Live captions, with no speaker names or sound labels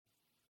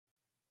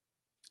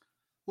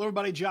Hello,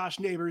 everybody. Josh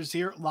Neighbors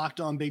here, Locked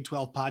On Big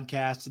 12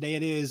 podcast. Today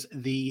it is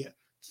the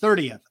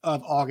 30th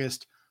of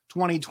August,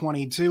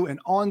 2022. And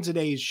on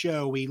today's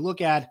show, we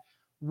look at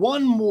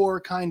one more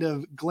kind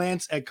of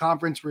glance at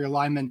conference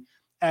realignment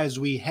as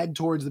we head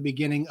towards the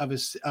beginning of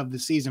the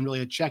season, really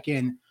a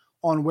check-in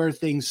on where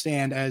things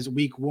stand as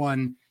week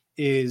one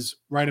is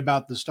right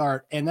about the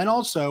start. And then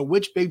also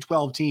which Big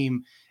 12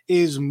 team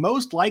is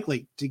most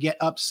likely to get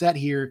upset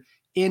here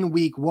in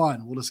week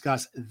one. We'll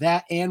discuss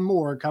that and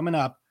more coming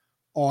up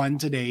on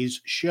today's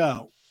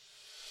show.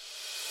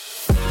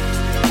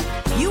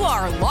 You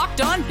are Locked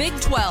On Big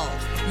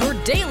 12, your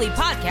daily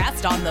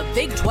podcast on the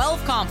Big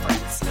 12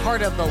 Conference,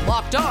 part of the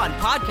Locked On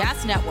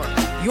Podcast Network,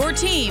 your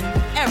team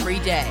every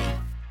day.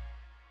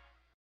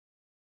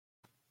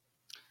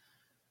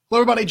 Hello,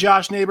 everybody.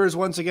 Josh Neighbors,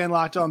 once again,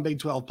 Locked On Big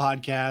 12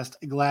 podcast.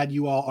 Glad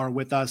you all are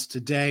with us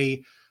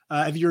today.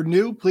 If you're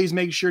new, please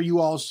make sure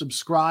you all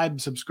subscribe.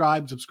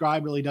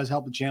 Really does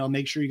help the channel.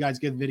 Make sure you guys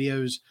give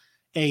videos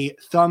a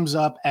thumbs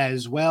up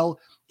as well.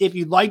 If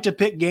you'd like to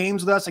pick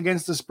games with us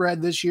against the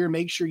spread this year,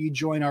 make sure you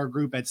join our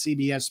group at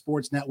CBS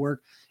Sports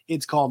Network.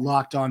 It's called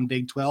Locked On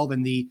Big 12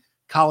 and the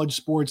College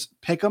Sports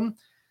Pick'em.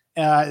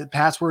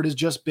 Password is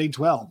just Big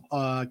 12,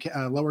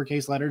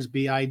 lowercase letters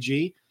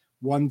BIG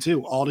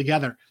 12 all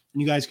together.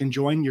 And you guys can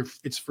join.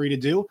 It's free to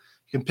do. You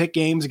can pick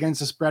games against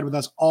the spread with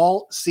us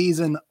all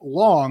season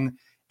long,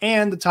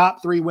 and the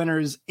top three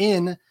winners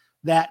in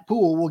that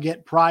pool will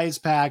get prize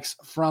packs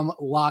from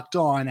Locked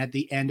On at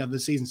the end of the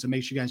season. So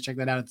make sure you guys check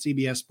that out at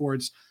CBS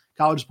Sports,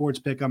 College Sports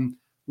Pick'em,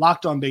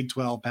 Locked On Big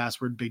 12,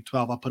 password Big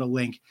 12. I'll put a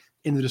link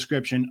in the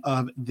description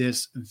of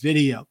this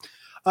video.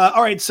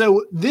 All right,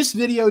 so this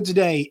video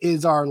today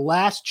is our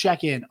last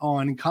check-in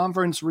on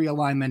conference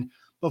realignment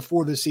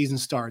before the season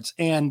starts.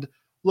 And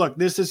look,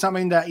 this is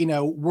something that,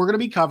 we're going to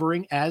be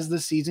covering as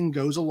the season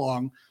goes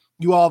along.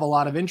 You all have a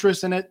lot of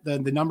interest in it. The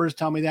numbers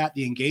tell me that.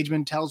 The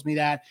engagement tells me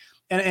that.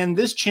 And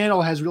this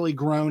channel has really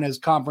grown as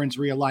conference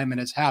realignment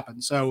has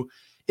happened. So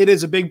it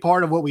is a big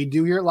part of what we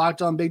do here at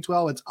Locked On Big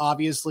 12. It's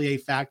obviously a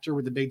factor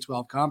with the Big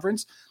 12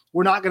 conference.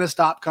 We're not going to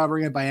stop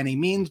covering it by any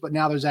means, but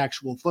now there's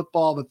actual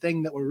football. The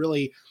thing that we're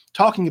really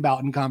talking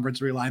about in conference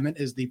realignment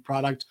is the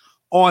product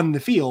on the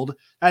field.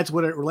 That's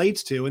what it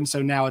relates to. And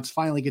so now it's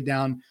finally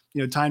time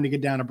to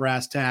get down to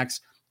brass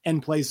tacks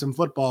and play some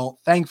football,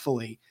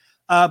 thankfully.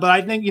 But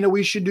I think,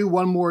 we should do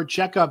one more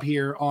checkup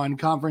here on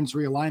conference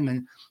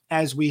realignment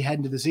as we head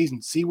into the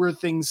season, see where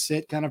things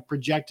sit, kind of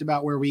project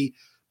about where we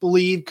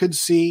believe could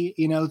see,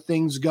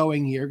 things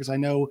going here. Because I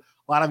know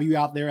a lot of you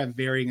out there have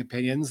varying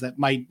opinions that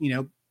might,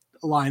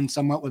 align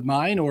somewhat with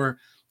mine or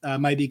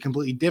might be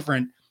completely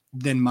different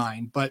than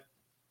mine. But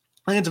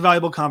I think it's a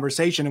valuable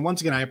conversation. And once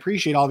again, I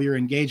appreciate all of your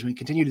engagement.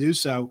 Continue to do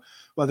so,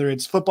 whether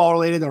it's football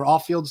related or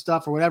off-field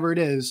stuff or whatever it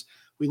is.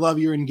 We love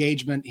your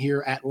engagement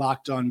here at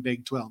Locked On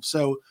Big 12.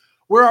 So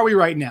where are we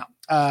right now?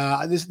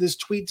 This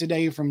tweet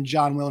today from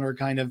John Wilner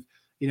kind of,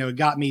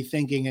 got me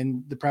thinking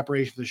in the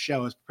preparation for the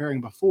show. I was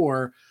preparing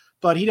before,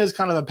 but he does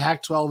kind of a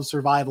Pac-12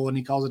 survival, and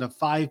he calls it a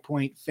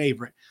 5-point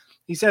favorite.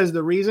 He says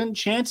the reason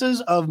chances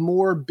of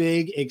more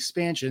big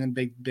expansion, and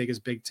big is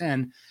Big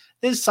 10,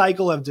 this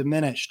cycle have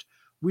diminished.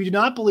 We do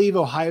not believe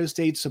Ohio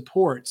State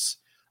supports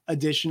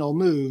additional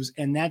moves,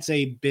 and that's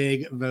a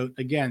big vote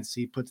against.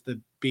 He puts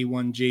the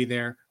B1G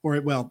there,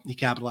 he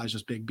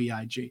capitalizes big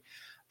BIG.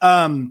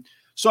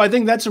 So I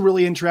think that's a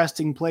really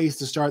interesting place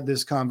to start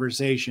this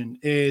conversation,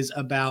 is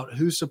about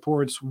who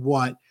supports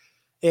what.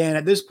 And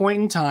at this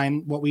point in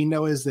time, what we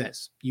know is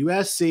this: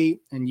 USC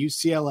and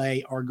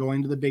UCLA are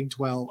going to the Big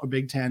 12 or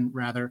Big 10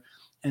 rather,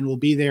 and will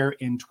be there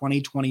in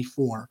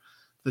 2024,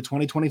 the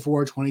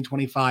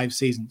 2024-2025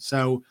 season.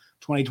 So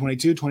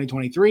 2022,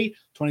 2023,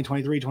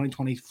 2023,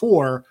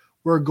 2024,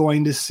 we're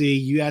going to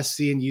see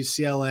USC and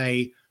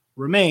UCLA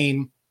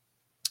remain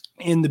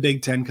in the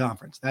Big 10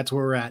 conference. That's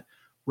where we're at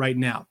right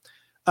now.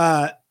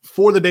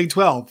 For the Big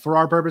 12, for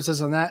our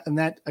purposes on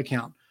that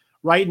account.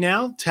 Right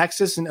now,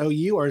 Texas and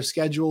OU are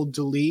scheduled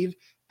to leave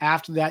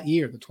after that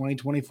year, the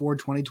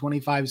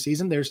 2024-2025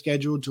 season. They're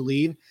scheduled to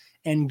leave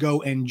and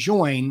go and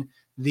join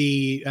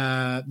the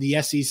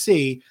SEC.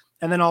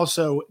 And then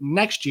also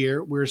next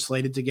year, we are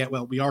going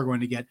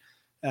to get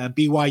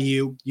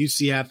BYU,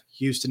 UCF,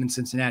 Houston, and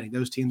Cincinnati.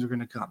 Those teams are going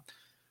to come.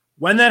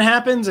 When that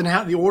happens and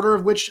how the order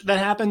of which that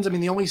happens,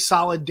 the only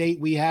solid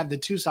date we have, the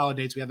two solid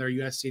dates we have there are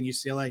USC and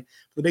UCLA.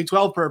 For the Big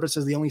 12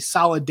 purposes, the only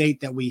solid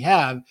date that we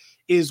have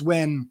is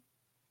when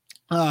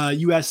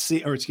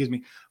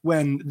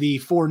when the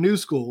four new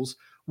schools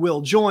will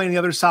join. The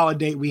other solid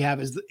date we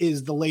have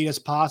is the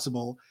latest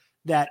possible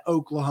that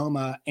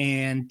Oklahoma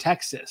and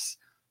Texas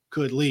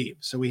could leave.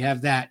 So we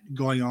have that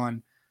going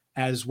on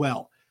as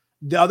well.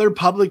 The other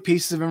public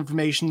pieces of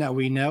information that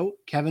we know,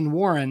 Kevin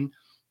Warren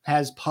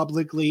has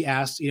publicly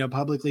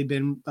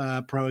been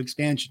pro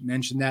expansion.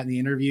 Mentioned that in the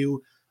interview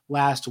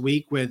last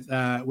week with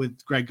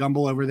Greg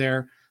Gumbel over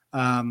there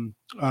on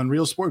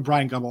Real Sport,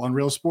 Brian Gumbel on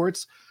Real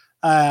Sports.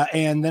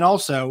 And then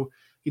also,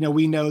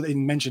 we know they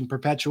mentioned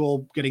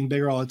perpetual getting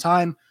bigger all the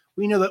time.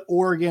 We know that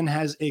Oregon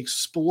has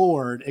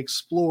explored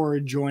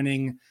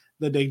joining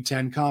the Big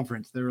Ten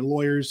Conference. There were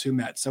lawyers who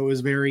met. So it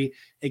was very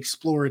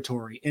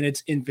exploratory in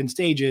its infant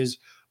stages.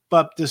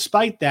 But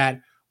despite that,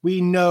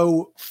 we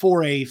know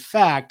for a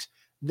fact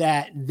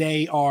that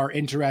they are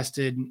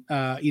interested,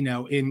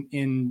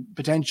 in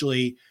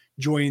potentially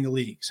joining the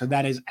league. So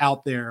that is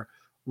out there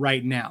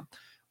right now.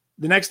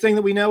 The next thing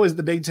that we know is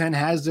the Big Ten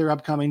has their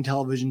upcoming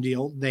television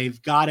deal. They've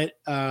got it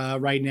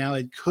right now.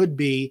 It could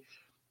be,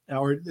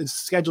 or it's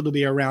scheduled to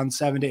be around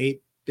 $7 to $8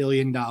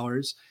 billion.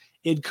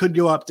 It could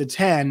go up to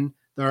 10.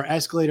 There are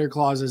escalator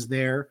clauses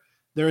there.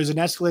 There is an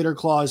escalator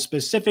clause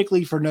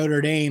specifically for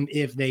Notre Dame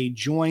if they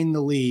join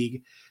the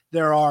league.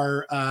 There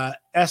are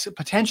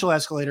potential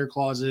escalator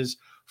clauses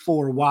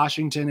for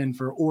Washington and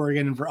for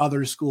Oregon and for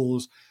other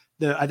schools.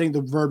 I think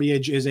the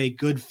verbiage is a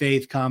good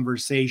faith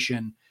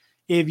conversation.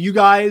 If you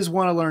guys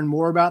want to learn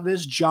more about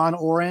this, John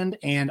Orand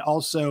and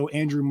also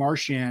Andrew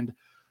Marchand,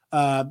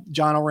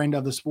 John Orand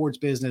of the Sports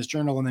Business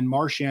Journal and then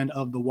Marchand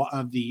of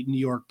the New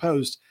York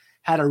Post,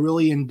 had a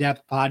really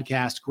in-depth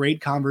podcast,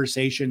 great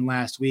conversation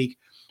last week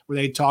where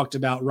they talked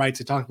about rights.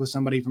 I talked with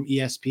somebody from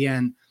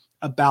ESPN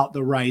about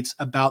the rights,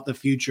 about the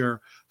future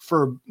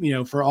for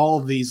all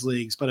of these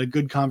leagues, but a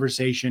good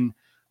conversation,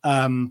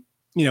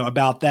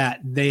 about that.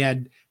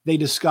 They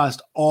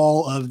discussed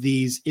all of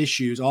these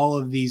issues, all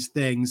of these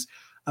things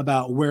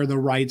about where the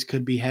rights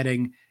could be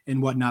heading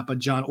and whatnot. But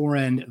John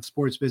Orand of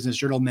Sports Business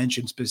Journal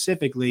mentioned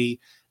specifically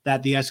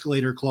that the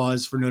escalator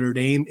clause for Notre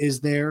Dame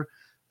is there.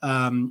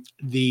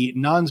 The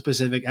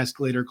non-specific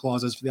escalator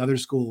clauses for the other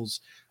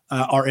schools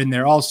are in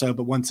there also,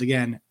 but once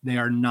again, they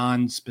are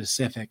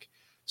non-specific.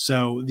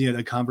 So,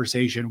 the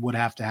conversation would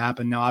have to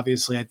happen. Now,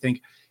 obviously, I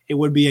think it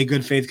would be a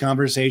good faith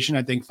conversation.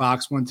 I think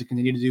Fox wants to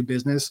continue to do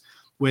business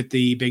with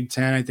the Big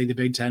Ten. I think the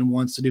Big Ten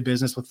wants to do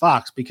business with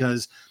Fox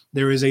because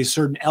there is a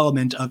certain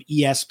element of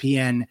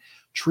ESPN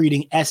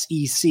treating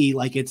SEC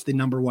like it's the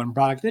number one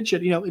product. It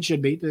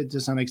should be to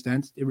some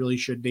extent. It really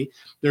should be.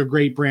 They're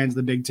great brands,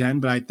 the Big Ten,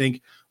 but I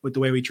think with the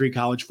way we treat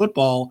college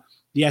football,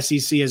 the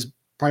SEC has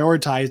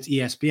prioritized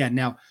ESPN.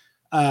 Now,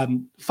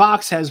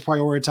 Fox has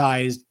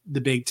prioritized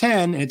the Big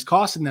Ten, and it's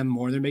costing them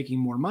more. They're making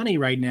more money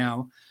right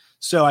now.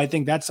 So I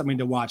think that's something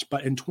to watch.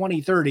 But in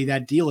 2030,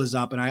 that deal is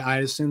up, and I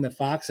assume that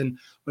Fox and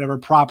whatever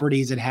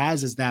properties it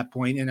has is that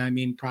point, and I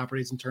mean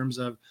properties in terms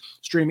of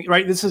streaming,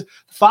 right?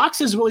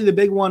 Fox is really the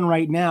big one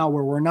right now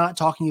where we're not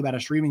talking about a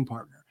streaming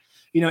partner.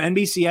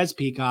 NBC has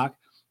Peacock,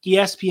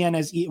 ESPN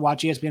has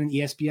Watch ESPN and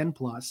ESPN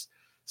Plus,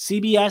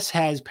 CBS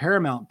has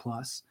Paramount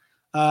Plus.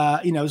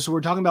 So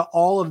we're talking about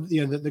all of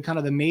the kind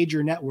of the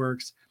major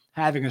networks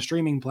having a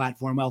streaming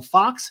platform. Well,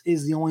 Fox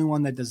is the only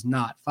one that does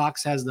not.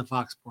 Fox has the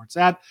Fox Sports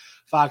app.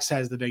 Fox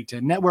has the Big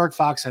Ten Network.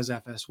 Fox has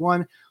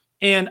FS1.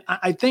 And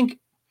I think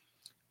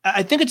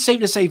it's safe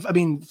to say,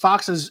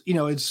 Fox is,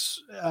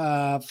 it's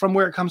from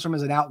where it comes from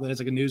as an outlet, as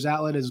like a news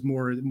outlet, is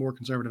more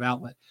conservative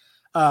outlet.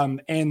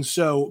 And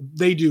so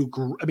they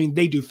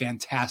do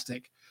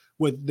fantastic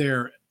with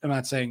their, I'm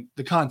not saying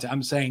the content,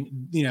 I'm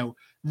saying,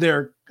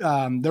 their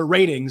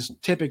ratings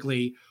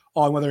typically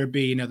on whether it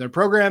be, their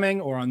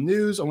programming or on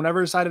news or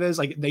whatever side of it is,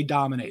 like they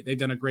dominate. They've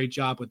done a great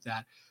job with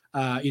that,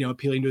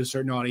 appealing to a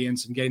certain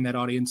audience and getting that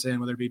audience in,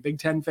 whether it be Big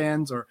Ten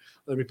fans or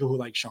whether it be people who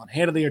like Sean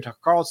Hannity or Tucker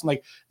Carlson.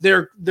 Like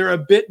they're a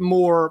bit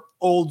more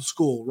old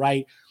school,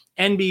 right?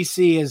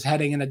 NBC is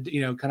heading in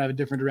a, kind of a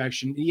different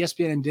direction.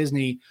 ESPN and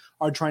Disney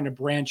are trying to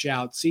branch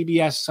out.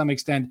 CBS, to some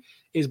extent,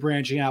 is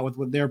branching out with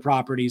what their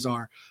properties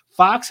are.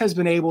 Fox has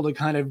been able to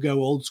kind of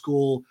go old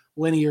school,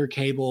 linear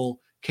cable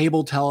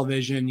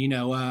television,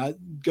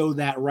 go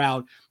that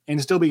route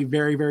and still be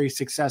very, very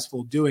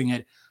successful doing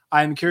it.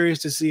 I'm curious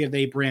to see if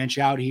they branch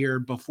out here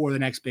before the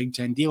next Big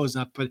Ten deal is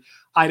up, but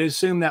I'd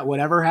assume that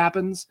whatever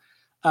happens,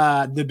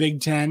 the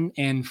Big Ten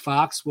and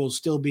Fox will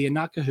still be in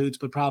not cahoots,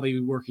 but probably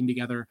working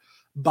together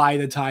by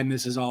the time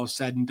this is all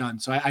said and done.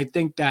 So I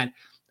think that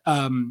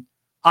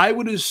I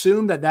would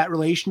assume that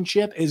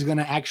relationship is going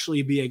to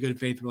actually be a good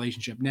faith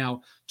relationship.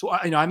 Now,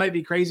 I might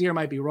be crazy or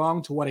might be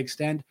wrong. To what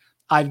extent,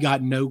 I've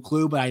got no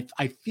clue, but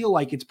I feel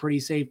like it's pretty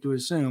safe to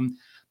assume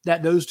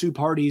that those two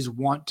parties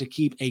want to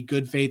keep a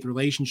good faith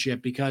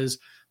relationship because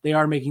they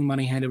are making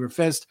money hand over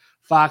fist.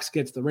 Fox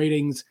gets the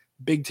ratings,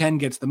 Big Ten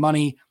gets the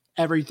money,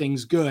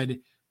 everything's good.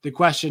 The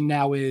question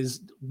now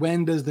is,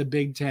 when does the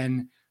Big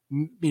Ten,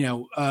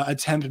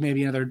 attempt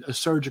maybe a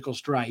surgical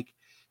strike,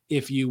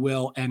 if you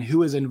will, and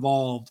who is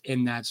involved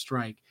in that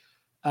strike?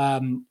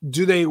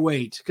 Do they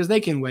wait? Because they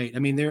can wait. I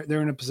mean,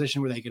 they're in a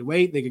position where they could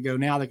wait. They could go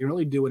now. They can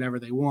really do whatever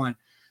they want.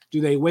 Do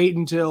they wait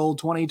until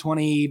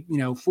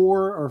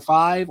 2024 or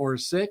 5 or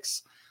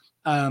 6?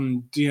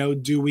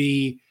 Do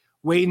we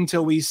wait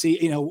until we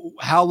see,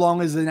 how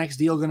long is the next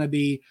deal going to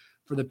be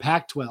for the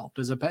Pac-12?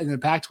 In the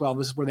Pac-12,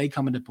 this is where they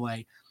come into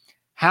play.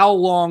 How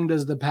long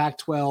does the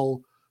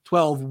Pac-12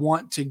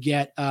 want to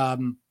get, how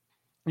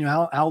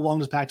long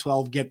does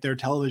Pac-12 get their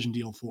television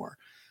deal for?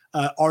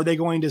 Are they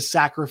going to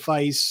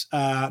sacrifice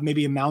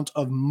maybe amount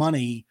of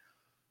money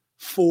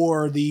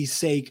for the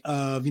sake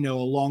of, a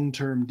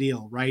long-term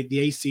deal, right?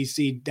 The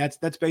ACC, that's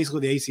basically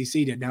what the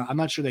ACC did. Now, I'm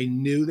not sure they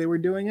knew they were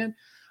doing it,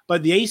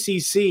 But the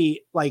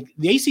ACC,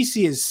 the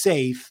ACC is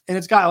safe, and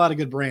it's got a lot of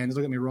good brands,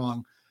 don't get me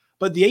wrong.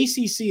 But the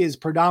ACC is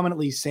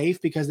predominantly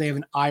safe because they have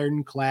an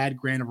ironclad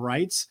grant of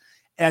rights,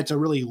 and it's a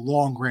really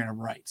long grant of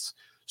rights.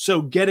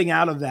 So getting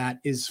out of that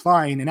is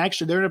fine. And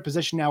actually, they're in a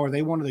position now where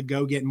they wanted to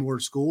go get more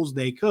schools.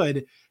 They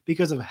could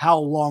because of how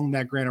long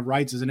that grant of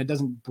rights is, and it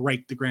doesn't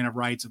break the grant of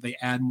rights if they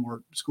add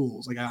more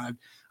schools.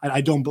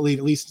 I don't believe,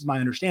 at least it's my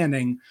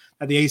understanding,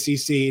 that the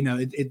ACC,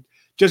 it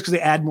just because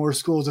they add more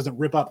schools doesn't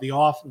rip up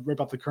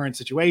the current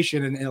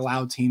situation and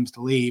allow teams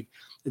to leave.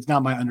 It's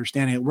not my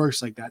understanding it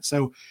works like that.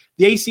 So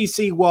the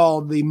ACC,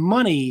 while the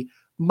money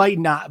might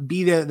not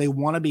be there that they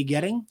want to be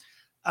getting,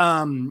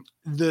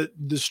 the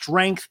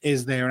strength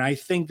is there. And I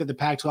think that the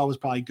Pac-12 was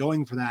probably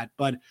going for that.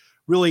 But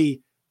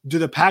really, do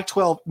the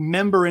Pac-12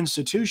 member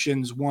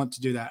institutions want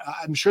to do that?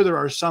 I'm sure there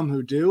are some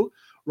who do,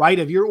 right?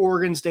 If you're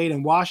Oregon State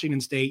and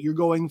Washington State, you're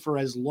going for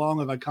as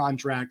long of a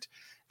contract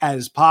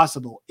as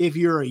possible. If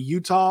you're a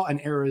Utah and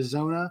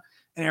Arizona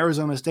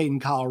State and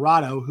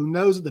Colorado, who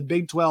knows that the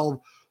Big 12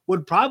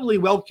 would probably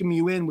welcome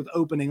you in with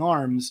opening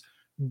arms,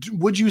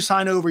 would you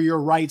sign over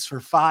your rights for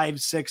 5,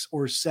 6,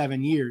 or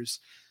 7 years?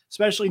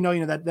 Especially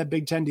knowing that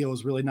Big 10 deal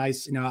is really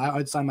nice.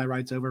 I'd sign my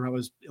rights over if I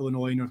was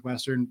Illinois,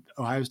 Northwestern,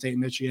 Ohio State,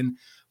 and Michigan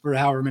for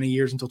however many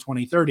years until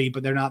 2030,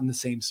 but they're not in the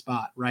same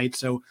spot, right?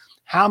 So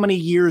how many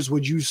years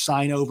would you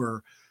sign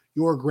over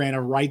your grant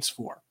of rights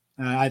for?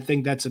 I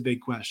think that's a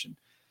big question.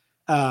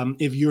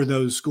 If you're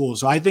those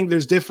schools. So I think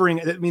there's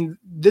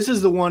this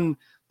is the one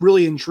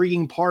really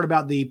intriguing part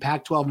about the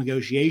Pac-12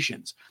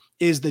 negotiations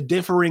is the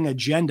differing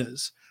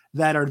agendas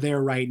that are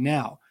there right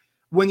now.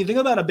 When you think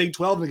about a Big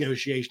 12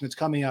 negotiation that's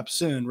coming up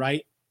soon,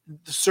 right?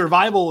 The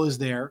survival is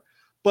there,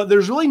 but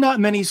there's really not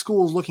many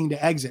schools looking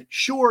to exit.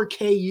 Sure,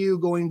 KU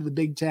going to the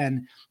Big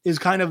 10 is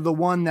kind of the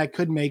one that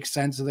could make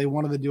sense if they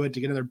wanted to do it to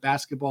get another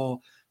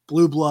basketball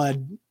blue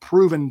blood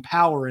proven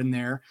power in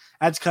there.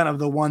 That's kind of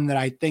the one that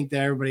I think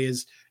that everybody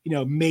is,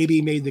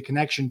 maybe made the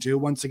connection to.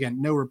 Once again,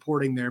 no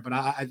reporting there, but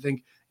I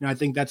think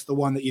that's the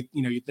one that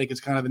you think is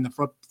kind of in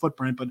the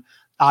footprint, but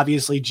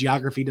obviously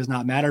geography does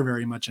not matter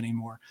very much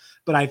anymore.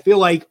 But I feel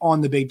like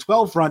on the Big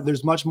 12 front,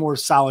 there's much more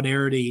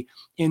solidarity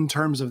in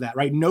terms of that,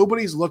 right?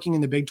 Nobody's looking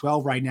in the Big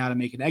 12 right now to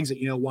make an exit.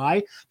 You know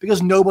why?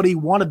 Because nobody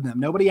wanted them.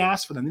 Nobody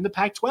asked for them. And the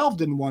Pac-12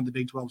 didn't want the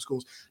Big 12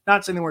 schools.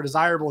 Not saying they were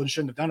desirable and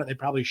shouldn't have done it. They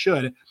probably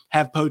should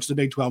have poached the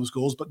Big 12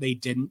 schools, but they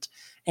didn't.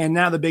 And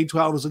now the Big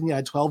 12 is looking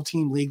at a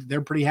 12-team league that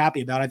they're pretty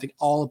happy about. I think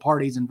all the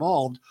parties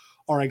involved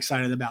are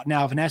excited about.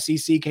 Now, if an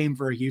SEC came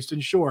for a Houston,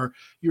 sure,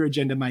 your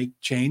agenda might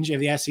change. If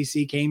the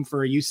SEC came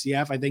for a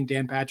UCF, I think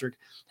Dan Patrick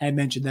had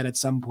mentioned that at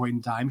some point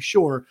in time,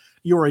 sure,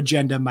 your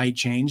agenda might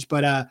change.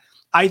 But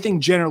I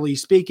think generally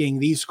speaking,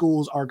 these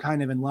schools are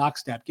kind of in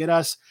lockstep. Get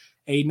us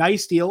a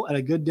nice deal at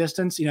a good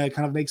distance. It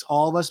kind of makes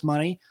all of us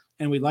money.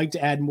 And we'd like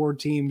to add more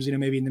teams,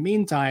 maybe in the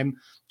meantime,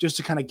 just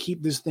to kind of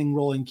keep this thing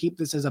rolling, keep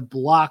this as a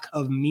block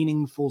of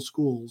meaningful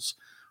schools,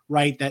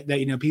 right? That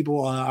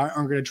people aren't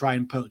going to try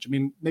and poach. I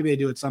mean, maybe they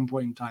do at some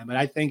point in time, but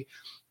I think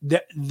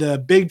that the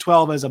Big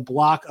 12 as a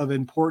block of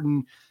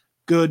important,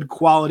 good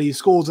quality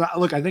schools.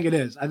 Look, I think it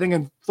is. I think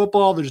in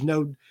football, there's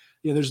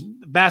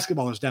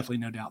basketball, there's definitely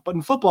no doubt. But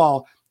in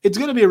football, it's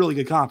going to be a really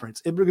good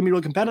conference. It's going to be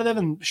really competitive,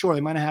 and sure,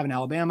 they might not have an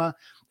Alabama.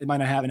 They might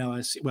not have an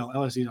LSU. Well,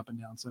 LSU's up and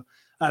down, so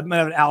might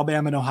have an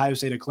Alabama and Ohio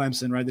State or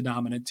Clemson, right? The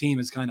dominant team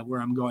is kind of where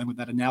I'm going with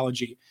that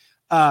analogy.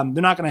 They're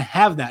not going to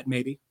have that.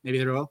 Maybe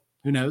they will.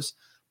 Who knows?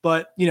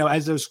 But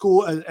as a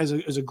school, as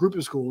a group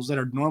of schools that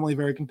are normally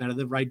very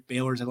competitive, right?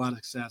 Baylor's had a lot of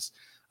success.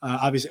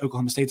 Obviously,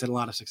 Oklahoma State's had a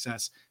lot of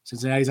success.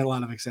 Cincinnati's had a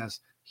lot of success.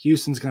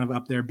 Houston's kind of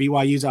up there.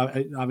 BYU's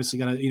obviously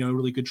got a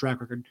really good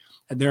track record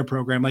at their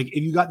program. Like,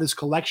 if you got this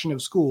collection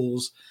of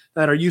schools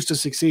that are used to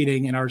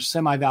succeeding and are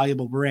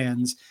semi-valuable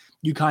brands,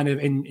 you kind of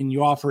and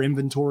you offer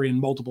inventory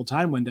in multiple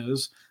time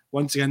windows.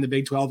 Once again, the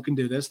Big 12 can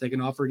do this. They can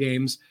offer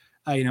games,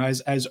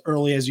 as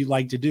early as you'd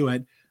like to do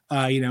it.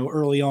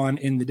 Early on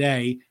in the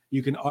day,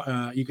 you can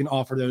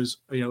offer those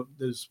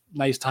those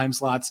nice time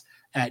slots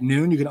at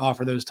noon. You can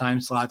offer those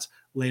time slots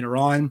later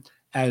on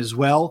as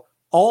well.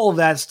 All of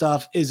that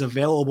stuff is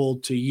available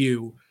to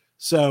you.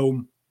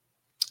 So,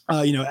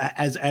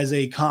 as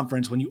a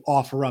conference, when you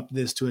offer up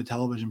this to a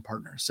television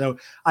partner. So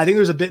I think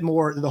there's a bit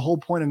more, the whole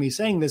point of me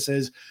saying this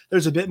is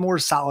there's a bit more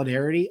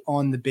solidarity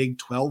on the Big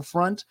 12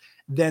 front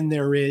than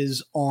there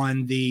is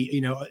on the,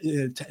 in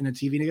a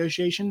TV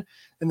negotiation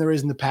than there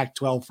is in the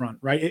Pac-12 front,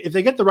 right? If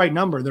they get the right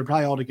number, they're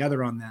probably all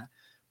together on that.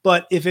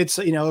 But if it's,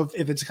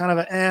 if it's kind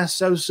of a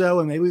so-so,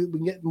 and maybe we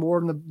can get more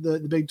in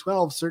the Big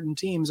 12, certain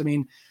teams, I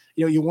mean,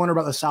 you wonder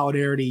about the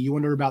solidarity, you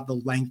wonder about the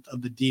length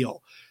of the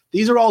deal.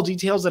 These are all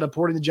details that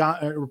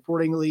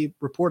reportedly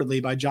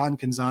by John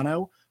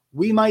Canzano.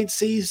 We might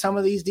see some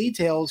of these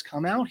details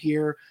come out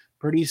here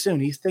pretty soon.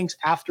 He thinks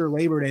after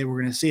Labor Day,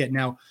 we're going to see it.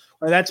 Now,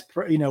 whether that's,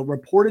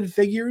 reported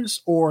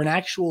figures or an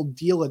actual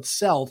deal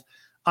itself,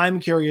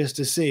 I'm curious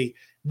to see.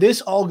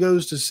 This all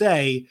goes to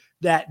say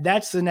that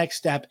that's the next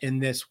step in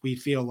this, we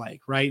feel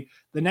like, right?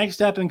 The next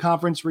step in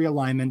conference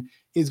realignment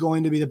is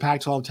going to be the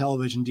Pac-12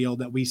 television deal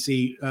that we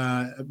see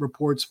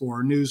reports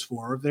for, news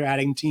for. If they're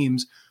adding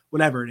teams,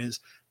 whatever it is.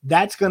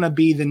 That's going to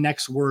be the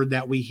next word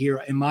that we hear,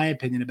 in my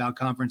opinion, about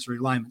conference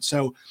realignment.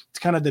 So it's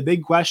kind of the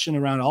big question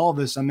around all of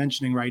this I'm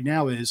mentioning right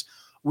now is,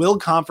 will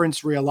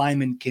conference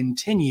realignment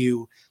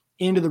continue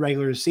into the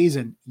regular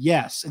season?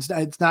 Yes,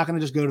 it's not going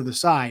to just go to the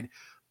side.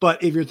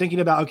 But if you're thinking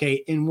about, okay,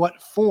 in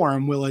what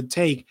form will it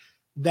take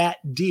that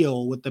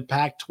deal with the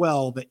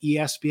Pac-12 that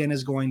ESPN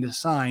is going to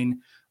sign,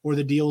 or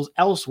the deals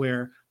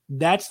elsewhere,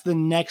 that's the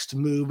next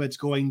move that's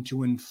going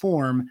to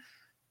inform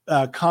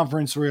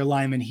conference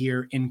realignment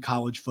here in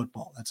college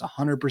football. That's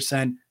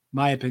 100%,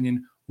 my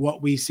opinion,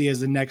 what we see as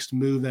the next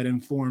move that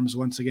informs,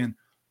 once again,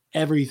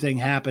 everything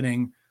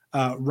happening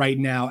right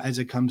now as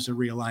it comes to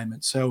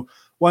realignment. So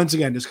once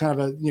again, just kind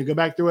of go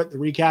back through it, the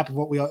recap of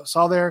what we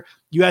saw there.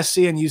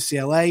 USC and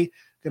UCLA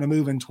going to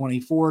move in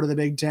 24 to the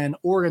Big Ten.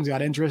 Oregon's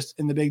got interest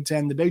in the Big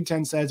Ten. The Big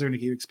Ten says they're going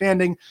to keep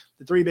expanding.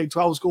 The 3 Big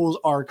 12 schools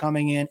are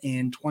coming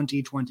in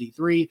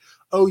 2023.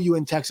 OU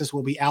and Texas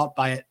will be out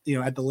by at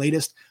the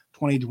latest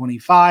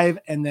 2025.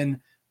 And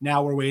then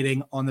now we're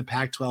waiting on the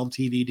Pac-12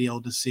 TV deal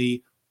to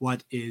see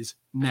what is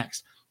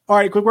next. All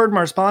right, quick word from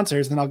our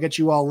sponsors, then I'll get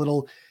you all a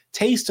little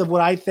taste of what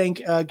I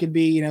think could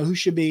be, who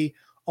should be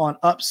on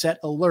upset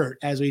alert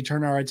as we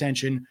turn our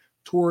attention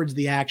towards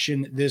the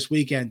action this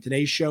weekend.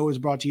 Today's show is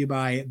brought to you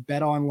by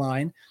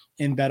BetOnline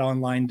and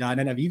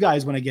betonline.net. If you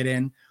guys want to get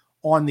in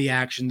on the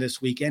action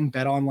this weekend,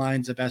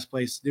 BetOnline is the best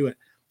place to do it.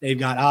 They've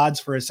got odds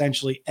for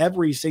essentially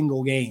every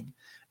single game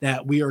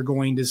that we are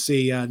going to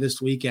see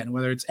this weekend,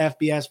 whether it's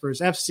FBS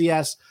versus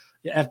FCS,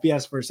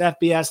 FBS versus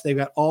FBS. They've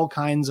got all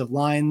kinds of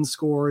lines,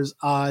 scores,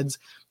 odds.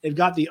 They've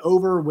got the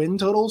over win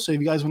total. So if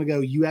you guys want to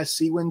go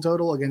USC win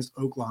total against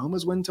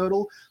Oklahoma's win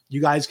total,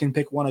 you guys can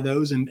pick one of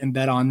those and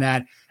bet on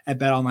that at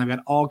BetOnline. We've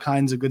got all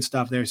kinds of good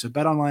stuff there. So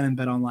BetOnline and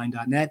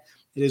betonline.net,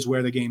 it is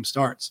where the game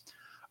starts.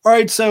 All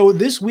right, so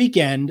this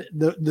weekend,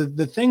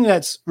 the thing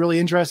that's really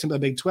interesting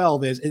about Big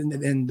 12 is,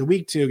 in the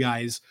week 2,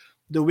 guys,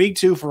 the week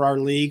 2 for our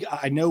league,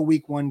 I know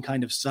week 1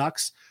 kind of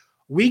sucks.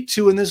 Week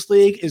 2 in this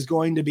league is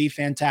going to be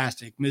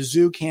fantastic.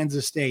 Mizzou,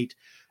 Kansas State,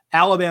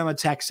 Alabama,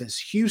 Texas,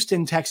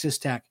 Houston, Texas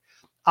Tech,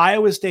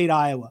 Iowa State,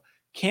 Iowa.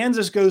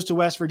 Kansas goes to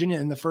West Virginia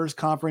in the first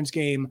conference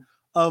game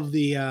of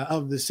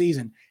the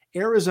season.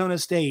 Arizona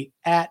State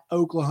at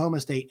Oklahoma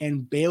State,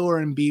 and Baylor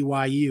and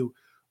BYU.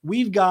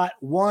 We've got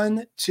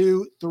 1,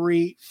 2,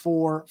 3,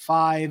 4,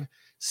 5,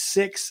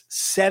 6,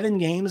 7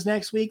 games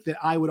next week that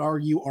I would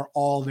argue are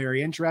all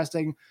very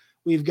interesting.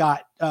 We've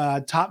got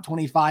top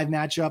 25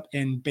 matchup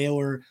in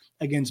Baylor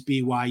against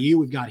BYU.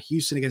 We've got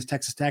Houston against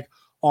Texas Tech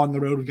on the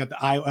road. We've got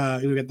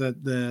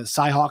the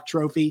Cy-Hawk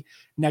Trophy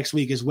next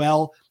week as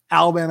well.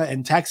 Alabama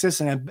and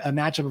Texas, and a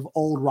matchup of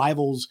old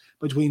rivals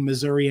between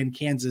Missouri and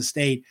Kansas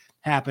State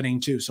happening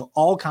too. So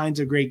all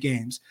kinds of great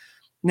games.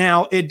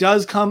 Now, it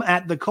does come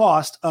at the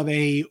cost of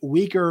a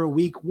weaker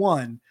week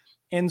 1.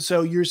 And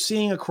so you're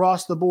seeing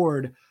across the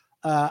board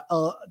 9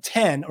 of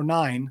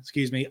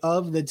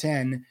the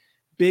 10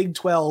 Big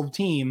 12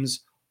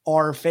 teams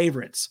are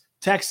favorites.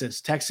 Texas,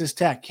 Texas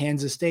Tech,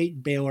 Kansas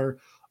State, Baylor,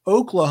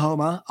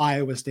 Oklahoma,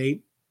 Iowa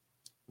State,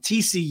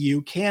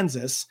 TCU,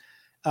 Kansas,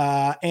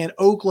 and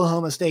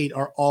Oklahoma State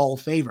are all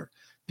favored.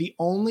 The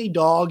only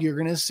dog you're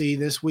going to see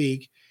this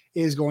week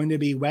is going to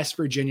be West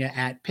Virginia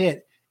at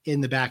Pitt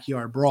in the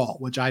backyard brawl,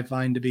 which I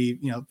find to be,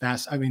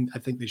 fast. I mean, I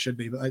think they should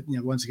be, but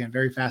once again,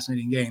 very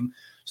fascinating game.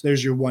 So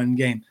there's your one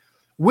game.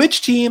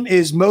 Which team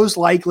is most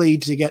likely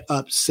to get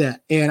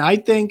upset? And I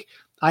think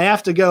I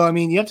have to go. I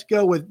mean, you have to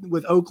go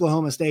with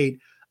Oklahoma State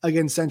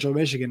against Central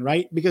Michigan,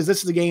 right? Because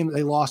this is a game that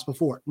they lost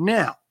before.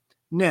 Now,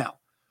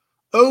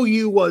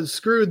 OU was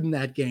screwed in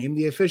that game.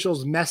 The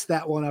officials messed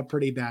that one up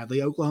pretty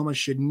badly. Oklahoma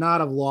should not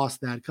have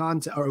lost that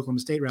contest, or Oklahoma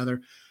State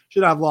rather,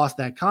 should not have lost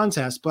that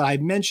contest. But I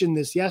mentioned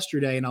this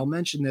yesterday, and I'll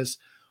mention this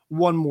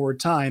one more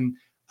time.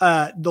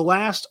 The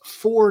last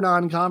 4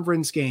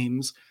 non-conference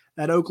games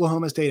that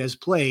Oklahoma State has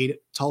played,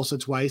 Tulsa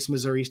twice,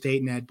 Missouri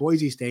State, and at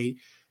Boise State,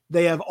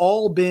 they have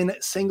all been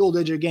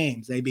single-digit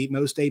games. They beat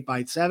Mo State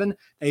by 7.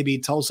 They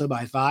beat Tulsa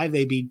by 5.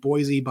 They beat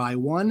Boise by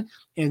 1.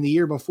 And the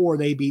year before,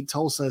 they beat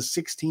Tulsa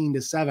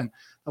 16-7.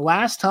 The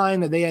last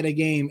time that they had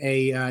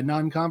a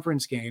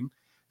non-conference game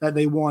that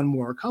they won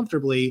more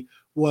comfortably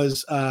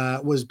was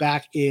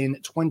back in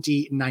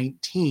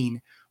 2019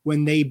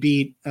 when they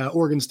beat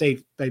Oregon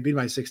State. They beat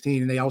by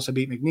 16, and they also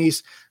beat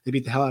McNeese. They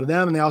beat the hell out of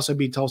them, and they also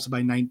beat Tulsa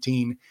by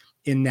 19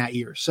 in that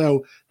year.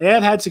 So they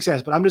have had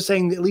success, but I'm just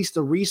saying that at least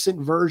the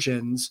recent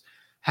versions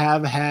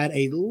have had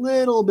a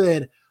little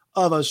bit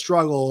of a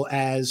struggle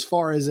as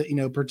far as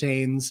it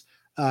pertains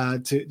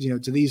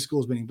to these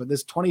schools winning. But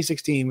this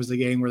 2016 was the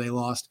game where they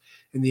lost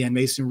in the end.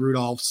 Mason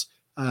Rudolph's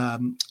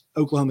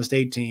Oklahoma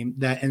State team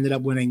that ended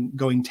up winning,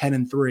 going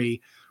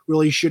 10-3,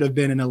 really should have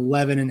been an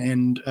 11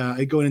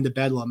 and going into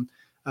Bedlam.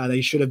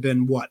 They should have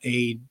been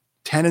a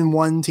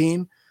 10-1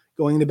 team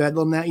going into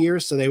Bedlam that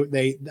year. So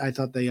I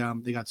thought they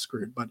got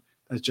screwed, but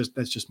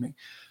that's just me.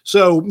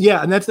 So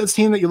yeah, and that's the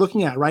team that you're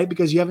looking at, right?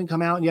 Because you haven't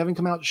come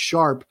out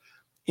sharp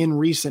in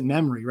recent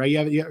memory, right?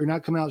 You're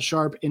not coming out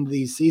sharp into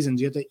these seasons.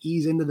 You have to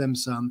ease into them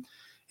some.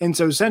 And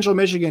so Central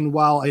Michigan,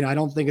 while I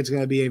don't think it's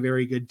going to be a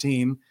very good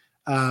team,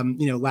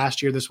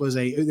 Last year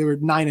they were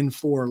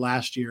 9-4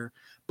 last year,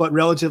 but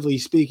relatively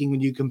speaking,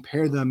 when you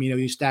compare them,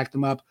 you stack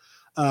them up,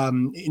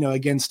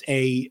 against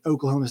a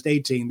Oklahoma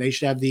State team, they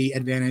should have the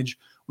advantage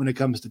when it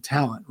comes to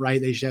talent,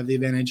 right? They should have the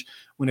advantage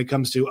when it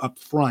comes to up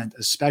front,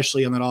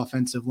 especially on that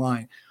offensive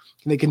line.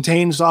 Can they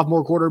contain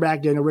sophomore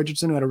quarterback Daniel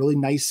Richardson, who had a really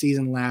nice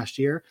season last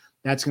year?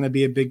 That's going to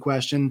be a big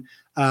question.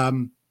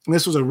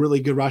 This was a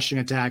really good rushing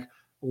attack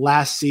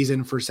last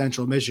season for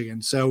Central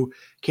Michigan. So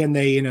can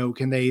they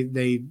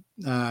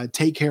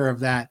take care of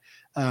that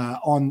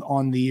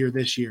on the year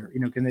this year?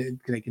 Can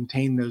they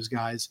contain those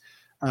guys?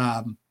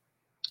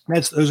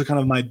 Those are kind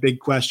of my big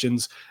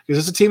questions,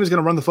 because this team is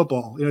going to run the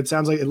football. It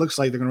looks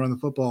like they're going to run the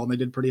football, and they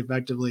did pretty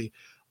effectively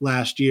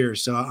last year.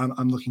 So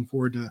I'm looking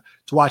forward to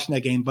watching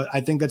that game. But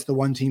I think that's the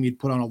one team you'd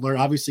put on alert.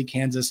 Obviously,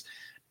 Kansas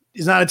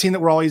is not a team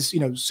that we're always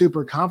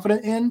super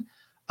confident in.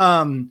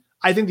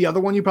 I think the other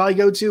one you probably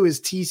go to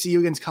is TCU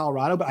against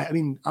Colorado. But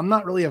I'm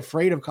not really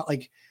afraid of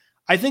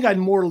I think I'd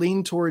more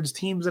lean towards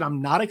teams that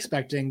I'm not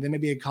expecting than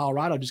maybe a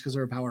Colorado, just because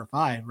they're a Power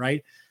 5,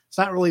 right? It's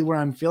not really where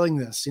I'm feeling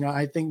this.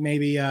 I think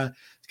maybe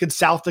could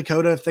South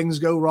Dakota, if things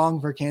go wrong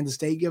for Kansas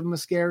State, give them a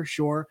scare?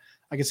 Sure.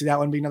 I can see that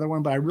one being another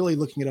one, but I'm really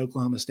looking at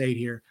Oklahoma State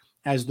here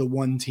as the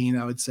one team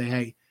I would say,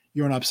 hey,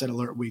 you're an upset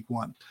alert week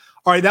 1.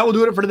 All right, that will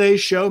do it for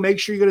today's show. Make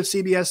sure you go to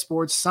CBS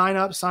Sports, sign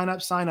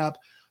up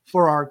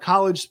for our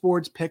college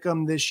sports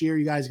pick'em this year.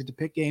 You guys get to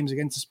pick games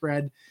against the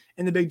spread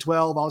in the Big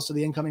 12, also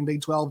the incoming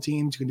Big 12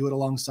 teams. You can do it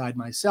alongside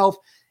myself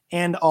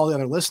and all the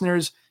other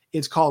listeners.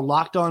 It's called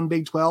Locked On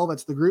Big 12.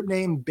 That's the group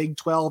name. Big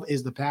 12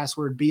 is the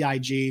password,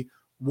 BIG12,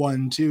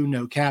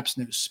 no caps,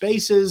 no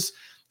spaces.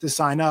 To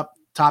sign up,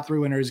 top 3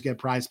 winners get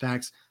prize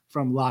packs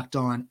from Locked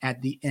On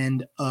at the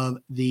end of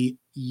the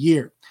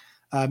year.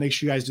 Make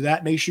sure you guys do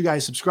that. Make sure you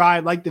guys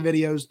subscribe, like the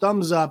videos,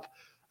 thumbs up,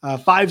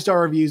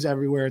 5-star reviews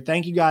everywhere.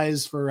 Thank you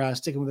guys for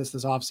sticking with us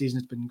this offseason.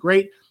 It's been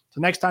great. So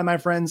next time, my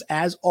friends,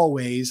 as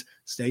always,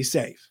 stay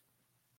safe.